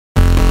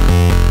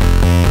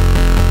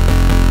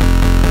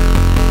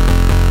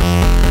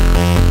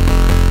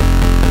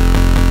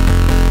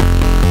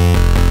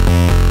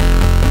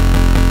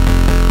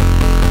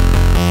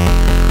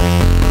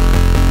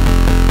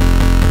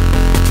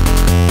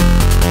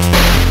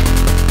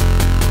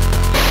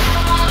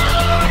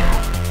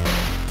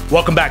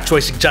Welcome back,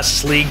 Joystick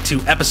Justice League,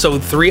 to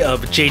episode 3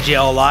 of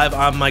JJL Live.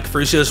 I'm Mike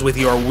Frusios with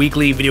your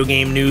weekly video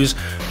game news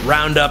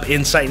roundup,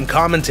 insight, and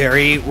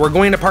commentary. We're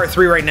going to part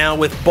 3 right now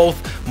with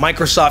both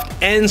Microsoft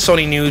and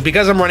Sony news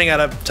because I'm running out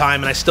of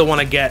time and I still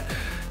want to get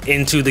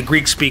into the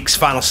Greek Speaks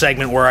final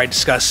segment where I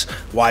discuss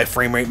why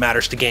frame rate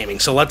matters to gaming.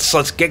 So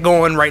let's get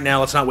going right now.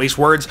 Let's not waste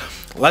words.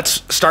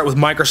 Let's start with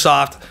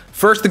Microsoft.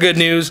 First, the good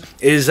news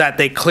is that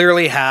they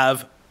clearly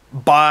have,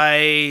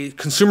 by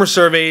consumer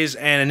surveys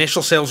and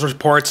initial sales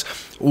reports,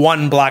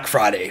 won Black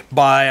Friday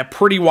by a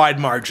pretty wide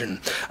margin.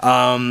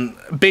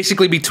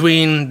 Basically,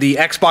 between the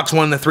Xbox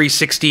One and the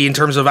 360, in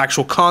terms of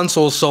actual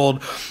consoles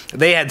sold,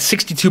 they had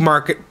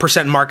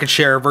 62% market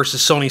share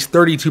versus Sony's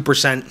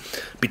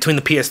 32% between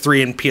the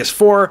PS3 and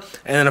PS4,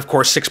 and then, of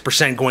course,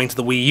 6% going to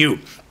the Wii U.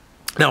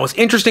 Now, what's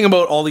interesting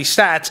about all these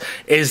stats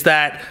is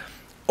that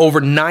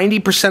over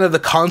 90% of the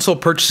console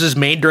purchases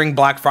made during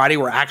Black Friday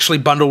were actually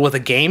bundled with a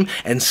game,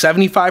 and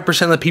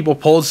 75% of the people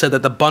polled said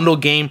that the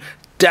bundled game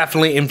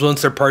definitely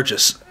influenced their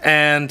purchase.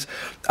 And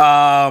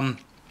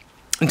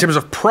in terms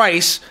of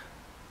price,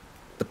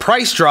 the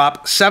price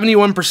drop,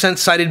 71%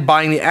 cited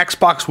buying the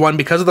Xbox One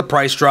because of the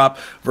price drop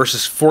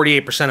versus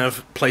 48%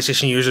 of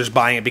PlayStation users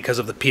buying it because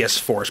of the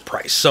PS4's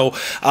price. So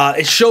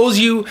it shows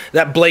you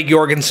that Blake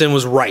Jorgensen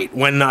was right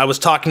when I was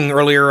talking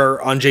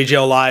earlier on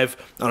JJL Live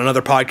on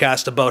another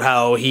podcast about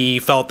how he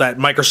felt that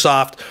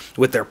Microsoft,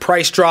 with their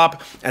price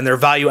drop and their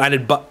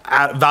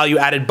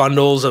value-added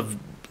bundles of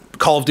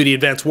Call of Duty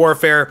Advanced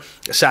Warfare,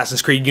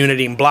 Assassin's Creed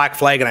Unity, and Black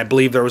Flag, and I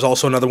believe there was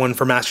also another one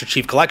for Master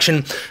Chief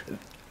Collection,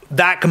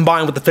 that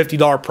combined with the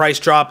 $50 price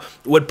drop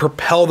would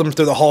propel them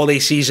through the holiday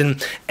season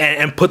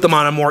and put them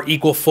on a more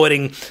equal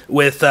footing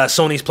with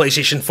Sony's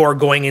PlayStation 4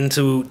 going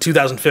into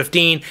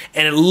 2015,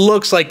 and it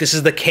looks like this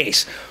is the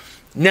case.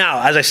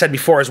 Now, as I said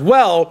before as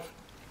well,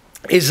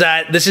 is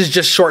that this is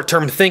just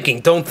short-term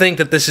thinking. Don't think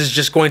that this is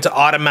just going to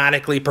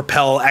automatically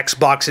propel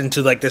Xbox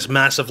into like this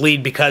massive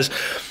lead, because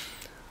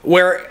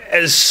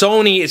whereas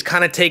Sony is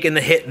kind of taking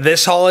the hit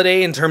this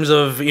holiday in terms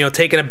of, you know,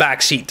 taking a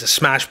back seat to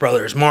Smash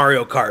Brothers,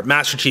 Mario Kart,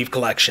 Master Chief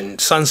Collection,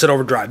 Sunset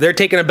Overdrive. They're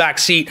taking a back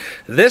seat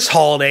this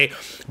holiday,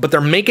 but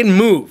they're making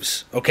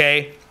moves,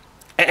 okay,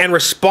 and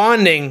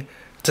responding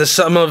to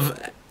some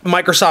of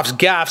Microsoft's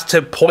gaffes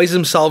to poise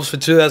themselves for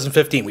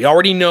 2015. We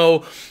already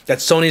know that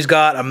Sony's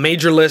got a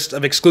major list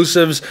of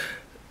exclusives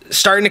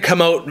starting to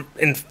come out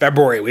in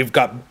February. We've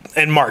got,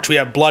 in March, we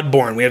have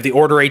Bloodborne, we have the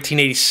Order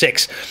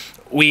 1886.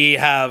 We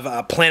have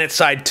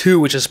PlanetSide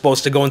 2, which is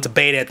supposed to go into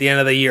beta at the end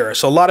of the year.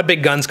 So a lot of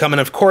big guns coming.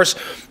 Of course,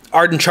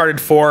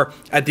 Uncharted 4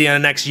 at the end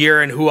of next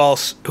year, and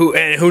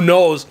who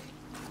knows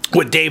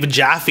what David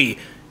Jaffe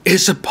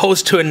is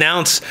supposed to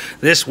announce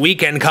this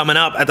weekend coming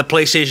up at the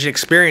PlayStation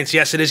Experience.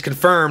 Yes, it is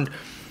confirmed.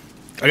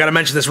 I got to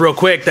mention this real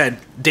quick, that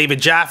David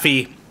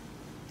Jaffe,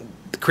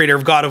 the creator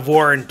of God of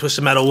War and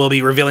Twisted Metal, will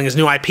be revealing his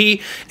new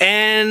IP,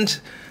 and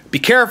be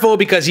careful,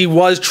 because he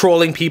was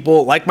trolling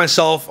people like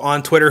myself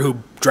on Twitter who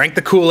drank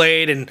the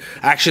Kool-Aid and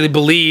actually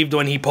believed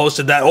when he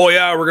posted that, oh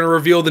yeah, we're going to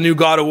reveal the new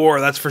God of War,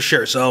 that's for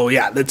sure. So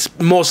yeah, that's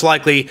most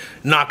likely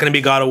not going to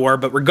be God of War,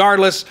 but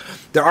regardless,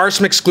 there are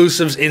some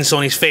exclusives in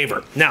Sony's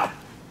favor. Now,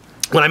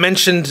 when I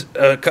mentioned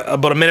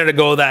about a minute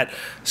ago that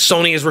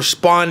Sony is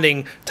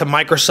responding to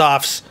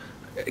Microsoft's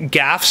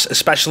gaffes,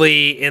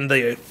 especially in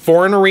the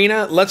foreign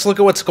arena, let's look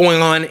at what's going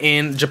on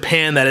in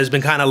Japan that has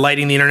been kind of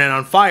lighting the internet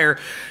on fire.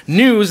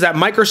 News that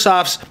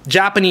Microsoft's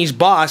Japanese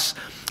boss,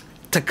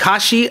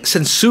 Takashi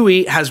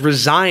Sensui, has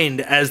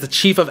resigned as the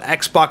chief of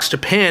Xbox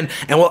Japan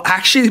and will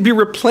actually be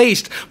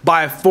replaced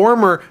by a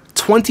former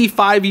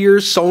 25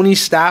 years Sony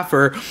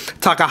staffer,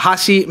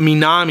 Takahashi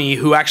Minami,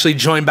 who actually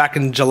joined back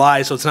in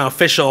July, so it's now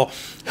official.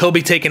 He'll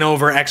be taking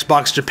over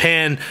Xbox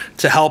Japan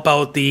to help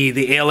out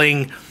the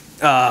ailing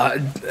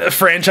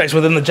franchise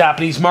within the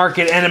Japanese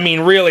market. And I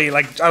mean, really,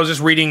 like, I was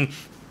just reading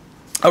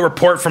a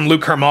report from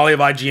Luke Carmali of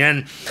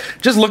IGN,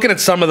 just looking at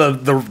some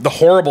of the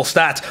horrible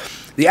stats.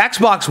 The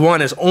Xbox One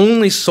has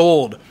only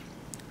sold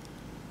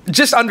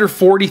just under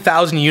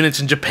 40,000 units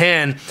in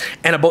Japan,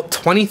 and about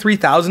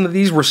 23,000 of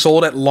these were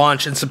sold at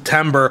launch in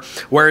September,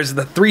 whereas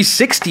the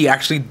 360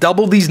 actually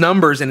doubled these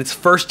numbers in its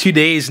first 2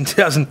 days in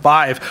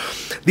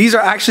 2005. These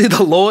are actually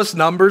the lowest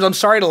numbers. I'm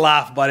sorry to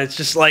laugh, but it's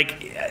just like,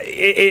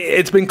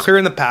 it's been clear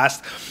in the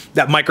past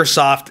that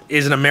Microsoft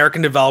is an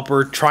American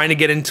developer trying to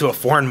get into a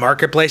foreign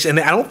marketplace, and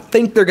I don't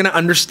think they're going to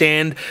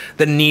understand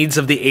the needs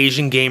of the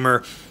Asian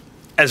gamer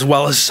as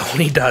well as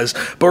Sony does.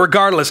 But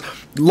regardless,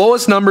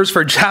 lowest numbers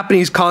for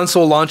Japanese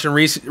console launch in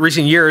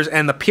recent years,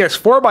 and the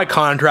PS4, by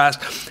contrast,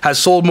 has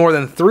sold more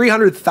than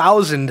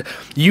 300,000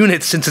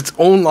 units since its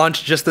own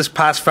launch just this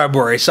past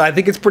February. So I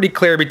think it's pretty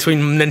clear between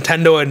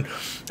Nintendo and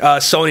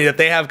Sony that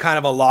they have kind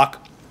of a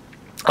lock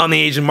on the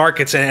Asian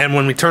markets. And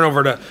when we turn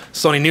over to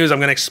Sony News, I'm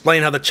going to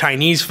explain how the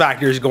Chinese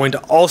factor is going to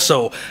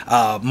also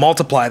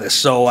multiply this.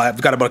 So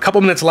I've got about a couple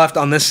minutes left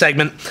on this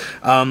segment.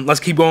 Let's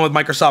keep going with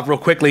Microsoft real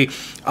quickly.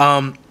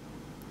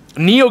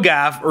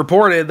 NeoGAF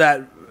reported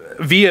that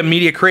via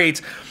Media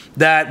Crates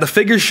that the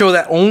figures show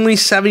that only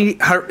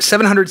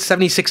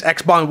 776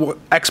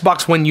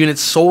 Xbox One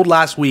units sold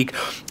last week,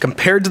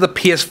 compared to the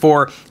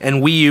PS4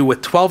 and Wii U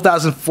with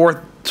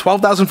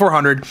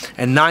 12,400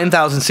 and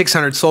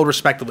 9,600 sold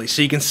respectively.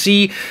 So you can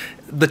see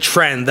the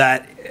trend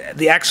that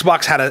the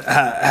Xbox had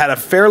a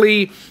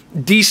fairly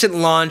decent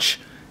launch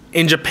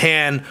in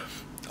Japan.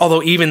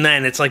 Although even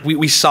then, it's like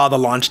we saw the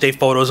launch day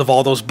photos of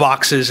all those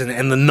boxes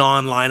and the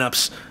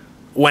non-lineups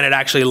when it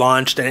actually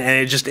launched,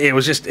 and it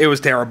was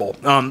terrible.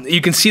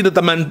 You can see that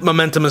the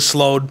momentum has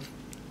slowed.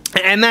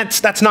 And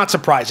that's not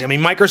surprising. I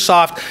mean,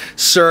 Microsoft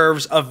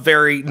serves a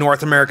very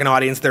North American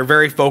audience. They're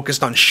very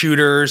focused on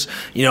shooters,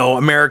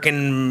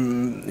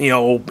 American,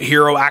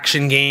 hero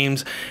action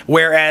games.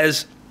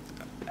 Whereas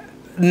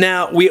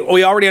now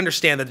we already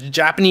understand that the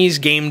Japanese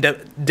game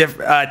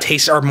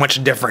tastes are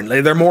much different.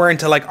 They're more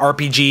into like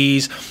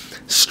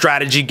RPGs,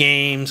 strategy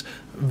games,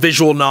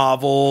 visual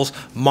novels,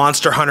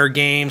 Monster Hunter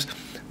games,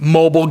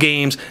 mobile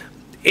games.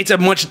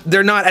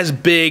 They're not as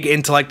big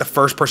into like the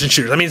first person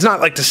shooters. I mean, it's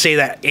not like to say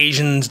that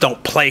Asians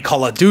don't play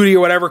Call of Duty or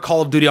whatever.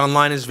 Call of Duty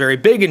Online is very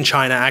big in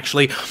China,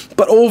 actually.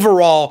 But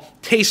overall,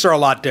 tastes are a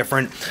lot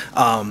different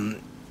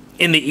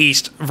in the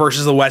East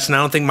versus the West. And I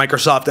don't think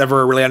Microsoft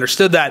ever really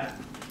understood that.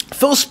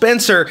 Phil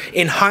Spencer,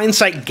 in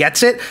hindsight,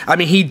 gets it. I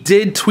mean, he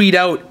did tweet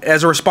out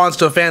as a response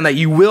to a fan that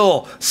you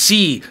will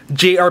see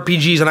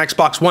JRPGs on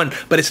Xbox One,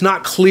 but it's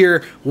not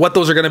clear what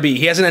those are going to be.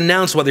 He hasn't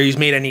announced whether he's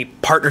made any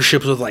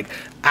partnerships with like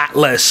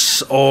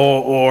Atlas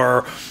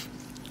or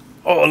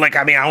like,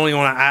 I mean, I don't even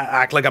want to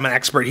act like I'm an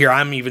expert here.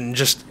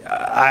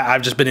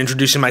 I've just been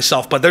introducing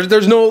myself, but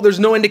there's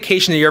no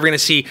indication that you're ever going to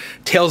see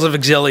Tales of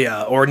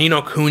Exilia or Ni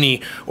no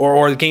Kuni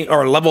or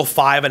Level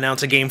 5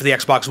 announce a game for the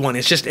Xbox One.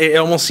 It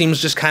almost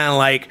seems just kind of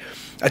like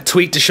a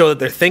tweet to show that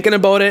they're thinking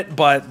about it,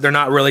 but they're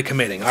not really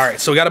committing. All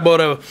right, so we got about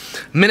a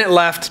minute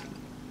left.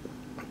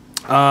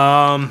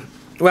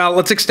 Well,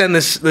 let's extend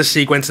this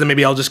sequence, and then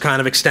maybe I'll just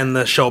kind of extend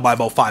the show by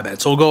about 5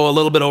 minutes. So we'll go a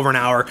little bit over an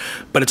hour,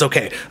 but it's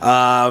okay.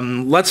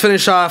 Let's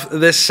finish off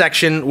this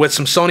section with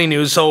some Sony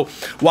news. So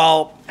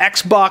while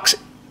Xbox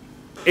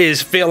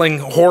is failing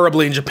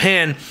horribly in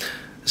Japan,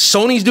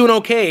 Sony's doing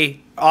okay,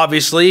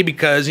 obviously,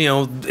 because,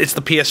 it's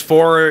the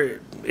PS4.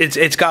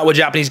 It's got with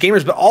Japanese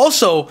gamers, but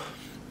also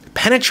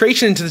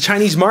penetration into the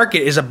Chinese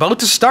market is about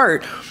to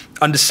start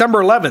on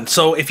December 11th.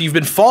 So if you've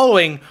been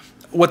following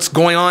what's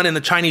going on in the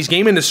Chinese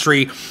game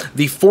industry,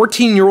 the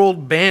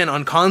 14-year-old ban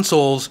on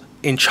consoles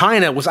in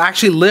China was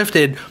actually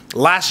lifted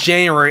last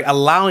January,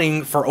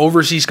 allowing for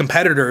overseas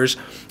competitors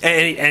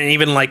and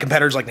even like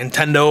competitors like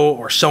Nintendo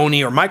or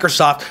Sony or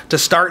Microsoft to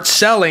start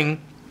selling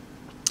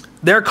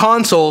their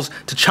consoles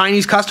to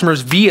Chinese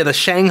customers via the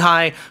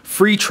Shanghai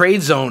Free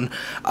Trade Zone.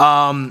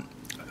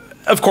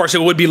 Of course,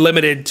 it would be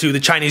limited to the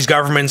Chinese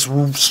government's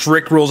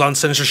strict rules on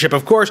censorship,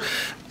 of course.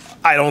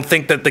 I don't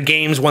think that the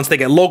games, once they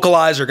get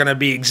localized, are going to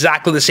be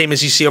exactly the same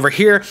as you see over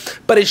here,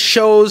 but it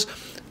shows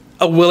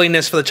a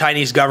willingness for the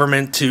Chinese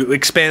government to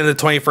expand in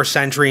the 21st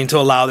century and to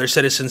allow their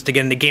citizens to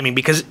get into gaming.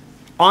 Because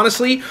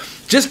honestly,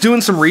 just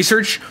doing some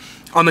research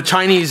on the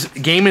Chinese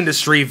game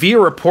industry via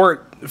a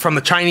report from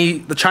the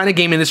China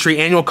Game Industry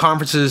Annual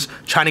Conference's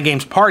China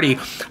Games Party, I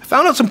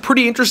found out some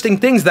pretty interesting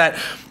things, that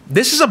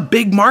this is a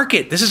big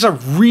market. This is a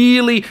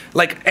really,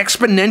 like,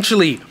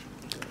 exponentially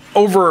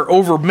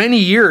over many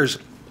years.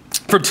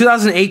 From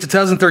 2008 to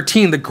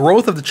 2013, the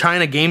growth of the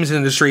China games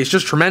industry is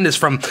just tremendous.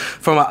 From a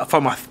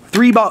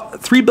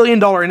 $3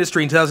 billion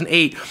industry in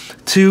 2008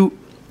 to,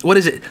 what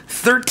is it,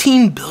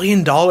 $13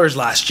 billion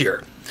last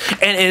year.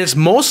 And it's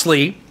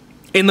mostly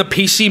in the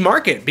PC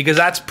market, because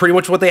that's pretty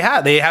much what they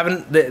have. They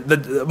haven't,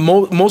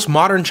 most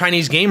modern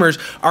Chinese gamers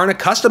aren't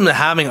accustomed to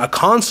having a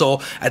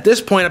console. At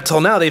this point, up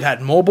till now, they've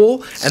had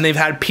mobile and they've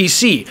had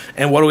PC.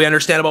 And what do we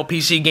understand about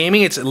PC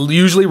gaming? It's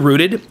usually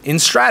rooted in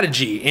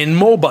strategy, in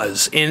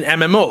MOBAs, in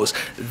MMOs.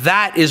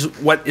 That is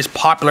what is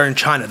popular in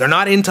China. They're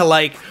not into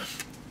like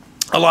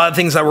a lot of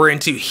things that we're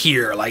into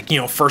here, like,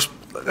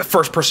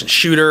 first-person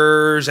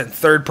shooters and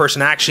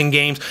third-person action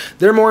games.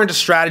 They're more into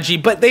strategy,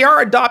 but they are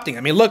adopting.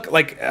 I mean, look,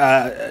 like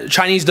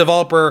Chinese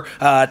developer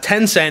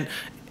Tencent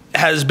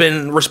has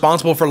been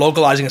responsible for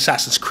localizing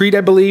Assassin's Creed,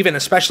 I believe, and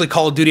especially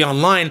Call of Duty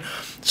Online.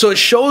 So it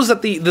shows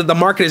that the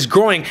market is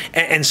growing,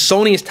 and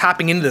Sony is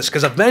tapping into this,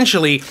 because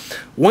eventually,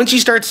 once you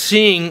start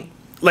seeing,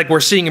 like we're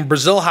seeing in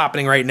Brazil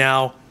happening right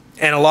now,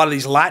 and a lot of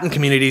these Latin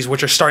communities,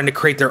 which are starting to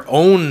create their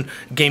own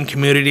game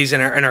communities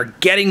and are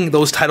getting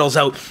those titles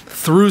out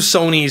through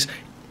Sony's,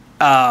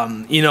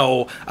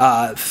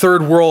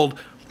 third world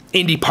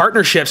indie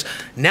partnerships.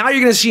 Now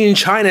you're going to see in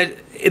China,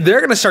 they're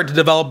going to start to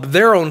develop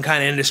their own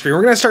kind of industry.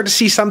 We're going to start to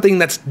see something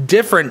that's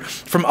different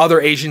from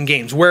other Asian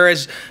games.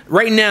 Whereas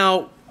right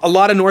now, a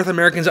lot of North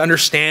Americans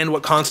understand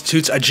what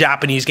constitutes a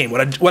Japanese game,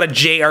 what a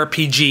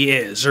JRPG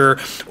is, or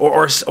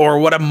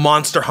what a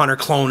Monster Hunter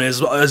clone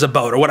is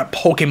about, or what a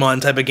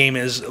Pokemon type of game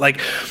is. Like,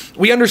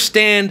 we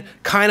understand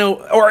kind of,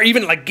 or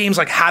even like games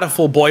like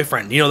Hatoful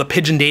Boyfriend, the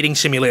pigeon dating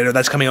simulator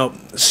that's coming out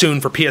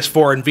soon for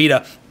PS4 and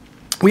Vita.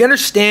 we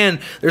understand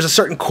there's a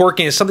certain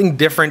quirkiness, something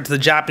different to the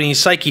Japanese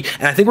psyche,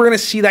 and I think we're going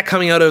to see that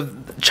coming out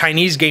of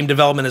Chinese game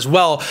development as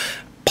well.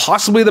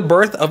 Possibly the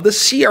birth of the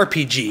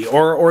CRPG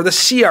or the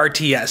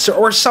CRTS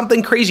or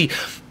something crazy.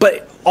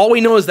 But all we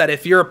know is that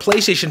if you're a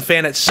PlayStation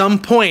fan, at some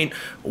point,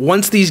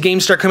 once these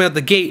games start coming out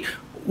the gate,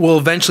 we'll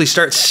eventually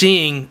start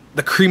seeing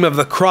the cream of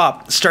the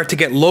crop start to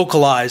get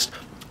localized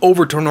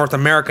over to North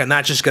America, and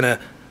that's just going to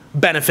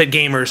benefit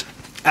gamers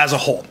as a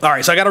whole. All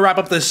right, so I got to wrap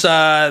up this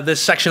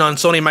this section on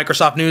Sony and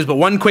Microsoft news, but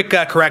one quick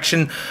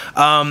correction.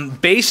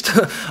 Based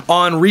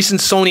on recent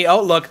Sony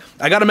outlook,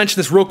 I got to mention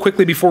this real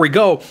quickly before we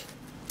go,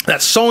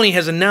 that Sony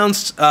has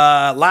announced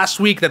last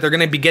week that they're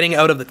going to be getting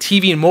out of the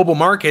TV and mobile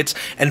markets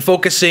and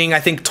focusing, I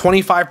think,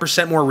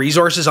 25% more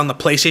resources on the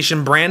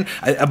PlayStation brand,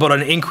 about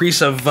an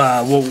increase of,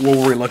 what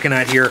were we looking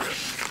at here?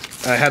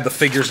 I had the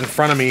figures in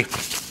front of me.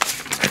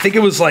 I think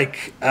it was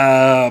like,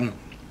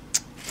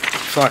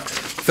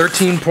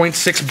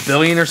 13.6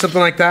 billion or something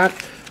like that.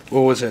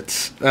 What was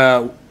it?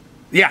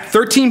 Yeah,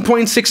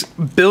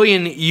 13.6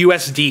 billion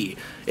USD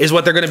is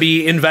what they're going to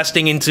be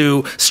investing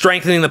into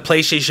strengthening the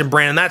PlayStation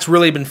brand, and that's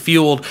really been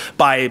fueled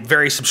by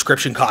various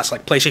subscription costs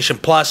like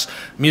PlayStation Plus,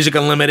 Music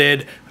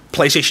Unlimited,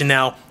 PlayStation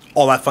Now,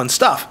 all that fun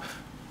stuff.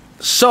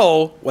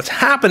 So what's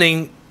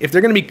happening, if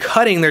they're going to be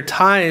cutting their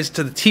ties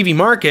to the TV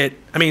market,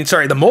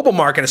 the mobile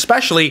market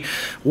especially,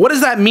 what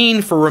does that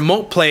mean for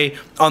remote play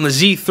on the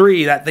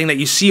Z3, that thing that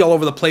you see all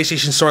over the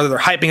PlayStation Store that they're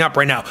hyping up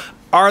right now?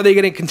 Are they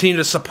going to continue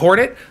to support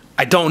it?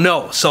 I don't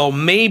know. So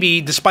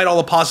maybe, despite all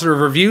the positive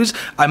reviews,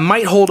 I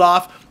might hold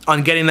off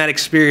on getting that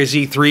Xperia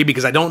Z3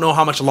 because I don't know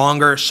how much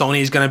longer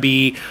Sony is going to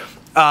be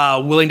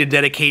willing to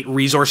dedicate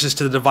resources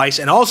to the device.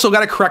 And also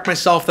got to correct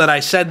myself that I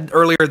said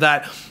earlier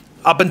that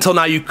up until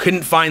now you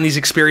couldn't find these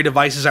Xperia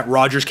devices at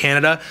Rogers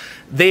Canada.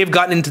 They've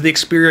gotten into the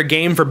Xperia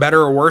game for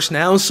better or worse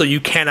now, so you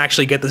can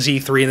actually get the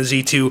Z3 and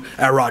the Z2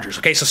 at Rogers.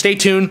 Okay, so stay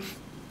tuned.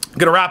 I'm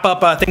going to wrap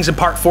up things in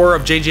part 4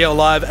 of JJL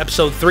Live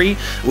episode 3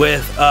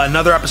 with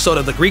another episode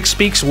of The Greek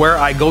Speaks, where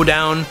I go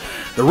down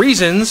the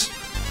reasons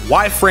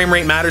why frame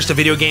rate matters to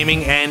video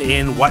gaming and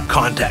in what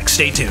context.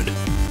 Stay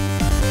tuned.